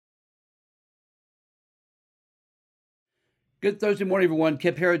Good Thursday morning, everyone.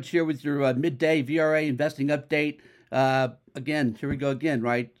 Kip Harrods here with your midday VRA investing update. Again, here we go again,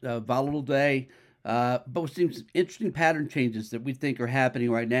 right? Volatile day, but we're seeing some interesting pattern changes that we think are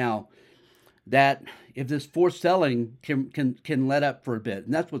happening right now. That if this forced selling can let up for a bit,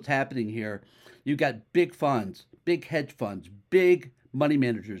 and that's what's happening here. You've got big funds, big hedge funds, big money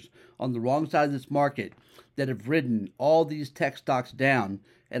managers on the wrong side of this market that have ridden all these tech stocks down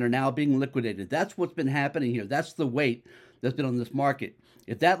and are now being liquidated. That's what's been happening here. That's the weight that's been on this market.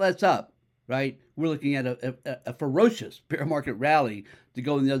 If that lets up, right, we're looking at a ferocious bear market rally to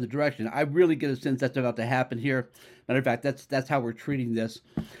go in the other direction. I really get a sense that's about to happen here. Matter of fact, that's how we're treating this.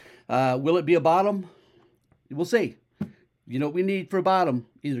 Will it be a bottom? We'll see. You know what we need for a bottom?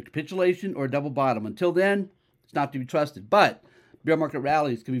 Either capitulation or a double bottom. Until then, it's not to be trusted. But bear market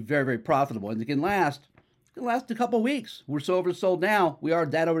rallies can be very, very profitable, and they can last. It can last a couple of weeks. We're so oversold now. We are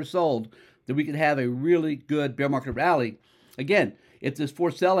that oversold that we can have a really good bear market rally. Again, if this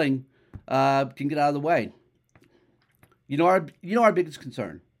forced selling can get out of the way. You know our biggest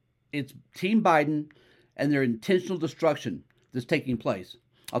concern. It's Team Biden and their intentional destruction that's taking place.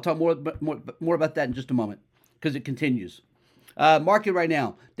 I'll talk more about that in just a moment because it continues. Market right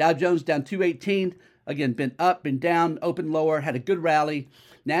now, Dow Jones down 218. Again, been up, been down, open lower, had a good rally.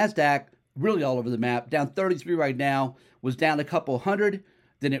 NASDAQ really all over the map, down 33 right now, was down a couple hundred,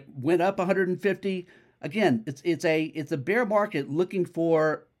 then it went up 150. Again, it's a bear market looking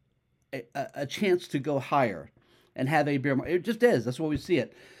for a chance to go higher and have a bear market. It just is. That's what we see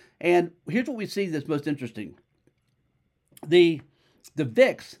it. And here's what we see that's most interesting. The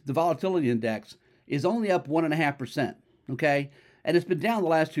VIX, the volatility index, is only up 1.5%. Okay, and it's been down the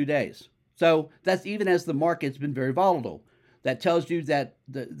last 2 days. So that's even as the market's been very volatile. That tells you that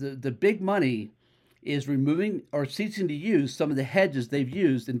the big money is removing or ceasing to use some of the hedges they've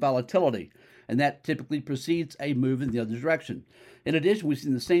used in volatility, and that typically precedes a move in the other direction. In addition, we've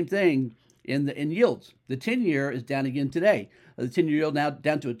seen the same thing in yields. The 10-year is down again today. The 10-year yield now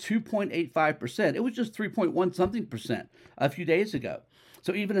down to a 2.85%. It was just 3.1 something percent a few days ago.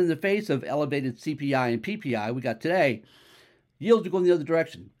 So even in the face of elevated CPI and PPI we got today, yields are going the other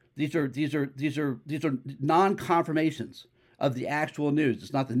direction. These are non-confirmations of the actual news.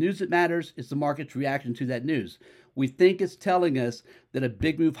 It's not the news that matters, it's the market's reaction to that news. We think it's telling us that a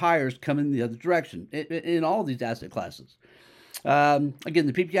big move higher is coming in the other direction in all of these asset classes. Again,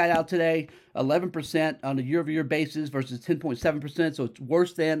 the PPI out today, 11% on a year-over-year basis versus 10.7%, so it's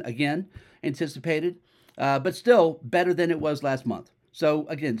worse than, again, anticipated, but still better than it was last month. So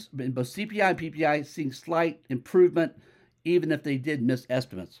again, in both CPI and PPI, seeing slight improvement, even if they did miss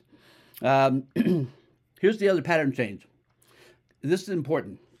estimates. Here's the other pattern change. This is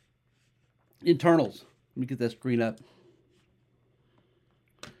important. Internals. Let me get that screen up.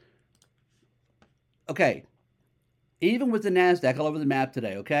 Okay. Even with the NASDAQ all over the map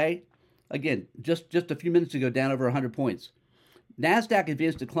today, okay? Again, just a few minutes ago, down over 100 points. NASDAQ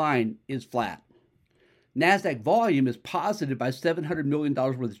advanced decline is flat. NASDAQ volume is positive by $700 million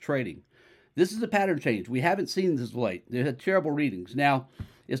worth of trading. This is a pattern change. We haven't seen this late. They had terrible readings. Now,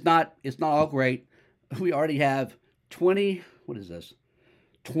 it's not all great. We already have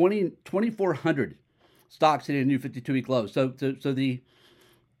 2,400 stocks hitting a new 52-week low. So the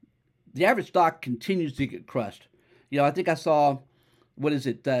average stock continues to get crushed. I think I saw,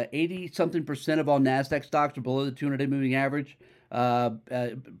 80-something% of all NASDAQ stocks are below the 200-day moving average.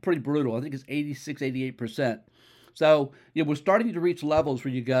 Pretty brutal. I think it's 86, 88%. So, we're starting to reach levels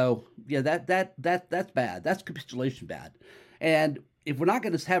where you go, that's bad. That's capitulation bad. And if we're not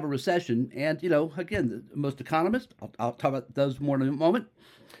going to have a recession, and, again, most economists, I'll talk about those more in a moment,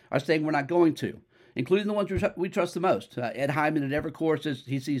 are saying we're not going to, including the ones we trust the most. Ed Hyman at Evercore says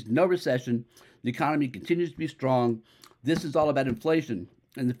he sees no recession. The economy continues to be strong. This is all about inflation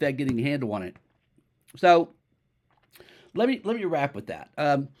and the Fed getting a handle on it. So let me wrap with that.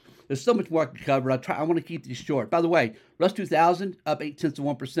 There's so much more I can cover. I want to keep these short. By the way, Russ 2000 up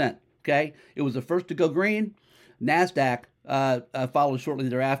 0.8%. Okay, it was the first to go green. NASDAQ followed shortly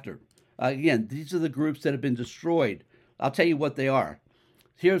thereafter. Again, these are the groups that have been destroyed. I'll tell you what they are.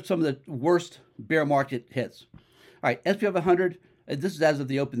 Here's some of the worst bear market hits. All right, S&P 500. This is as of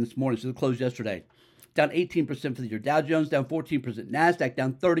the open this morning, so it closed yesterday. Down 18% for the year. Dow Jones down 14%. NASDAQ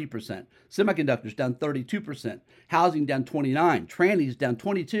down 30%. Semiconductors down 32%. Housing down 29%. Trannies down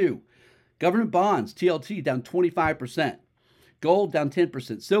 22%. Government bonds, TLT, down 25%. Gold down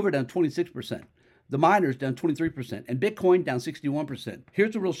 10%. Silver down 26%. The miners down 23%. And Bitcoin down 61%.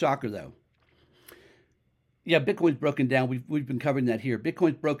 Here's a real shocker, though. Yeah, Bitcoin's broken down. We've been covering that here.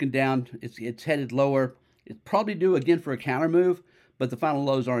 Bitcoin's broken down. It's headed lower. It's probably due again for a counter move, but the final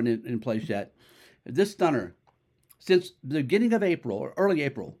lows aren't in place yet. This stunner, Since the beginning of April or early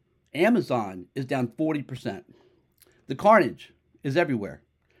April, Amazon is down 40%. The carnage is everywhere.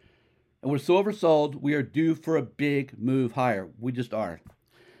 And we're so oversold, we are due for a big move higher. We just are.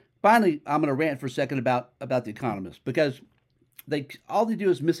 Finally, I'm going to rant for a second about the economists because all they do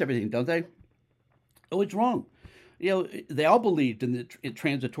is miss everything, don't they? Oh, it's wrong. They all believed in the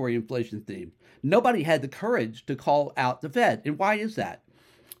transitory inflation theme. Nobody had the courage to call out the Fed. And why is that?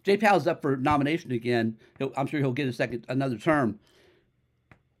 Jay Powell's up for nomination again. I'm sure he'll get another term.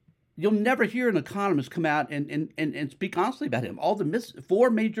 You'll never hear an economist come out and speak honestly about him. All the four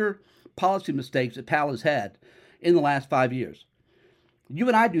major policy mistakes that Powell has had in the last 5 years. You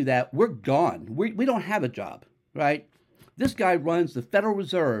and I do that, we're gone. We don't have a job, right? This guy runs the Federal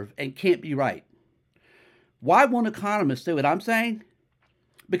Reserve and can't be right. Why won't economists say what I'm saying?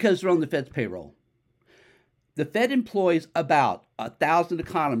 Because they're on the Fed's payroll. The Fed employs about 1,000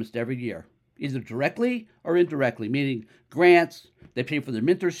 economists every year, either directly or indirectly, meaning grants, they pay for their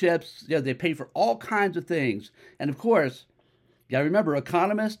mentorships, they pay for all kinds of things. And of course, you gotta remember,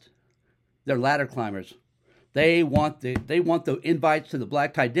 economists, they're ladder climbers. They want the invites to the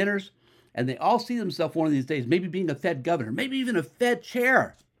black tie dinners, and they all see themselves one of these days maybe being a Fed governor, maybe even a Fed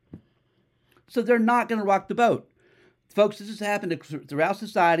chair. So they're not going to rock the boat. Folks, this has happened throughout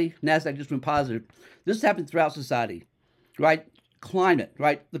society. NASDAQ just went positive. This has happened throughout society, right? Climate,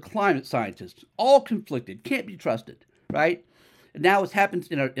 right? The climate scientists, all conflicted, can't be trusted, right? And now it's happened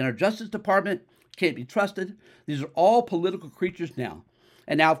in our Justice Department, can't be trusted. These are all political creatures now.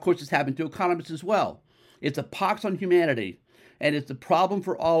 And now, of course, it's happened to economists as well. It's a pox on humanity, and it's a problem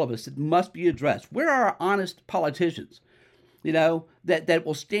for all of us. It must be addressed. Where are our honest politicians, that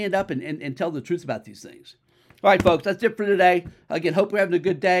will stand up and tell the truth about these things? All right, folks, that's it for today. Again, hope we're having a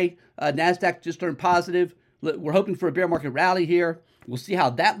good day. NASDAQ just turned positive. We're hoping for a bear market rally here. We'll see how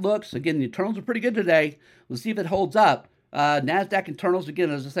that looks. Again, the internals are pretty good today. We'll see if it holds up. NASDAQ internals,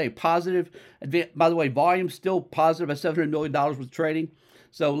 again, as I say, positive. By the way, volume still positive at $700 million worth of trading.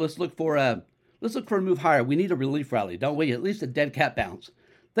 So let's look for a move higher. We need a relief rally, don't we? At least a dead cat bounce.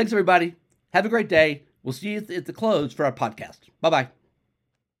 Thanks, everybody. Have a great day. We'll see you at the close for our podcast. Bye-bye.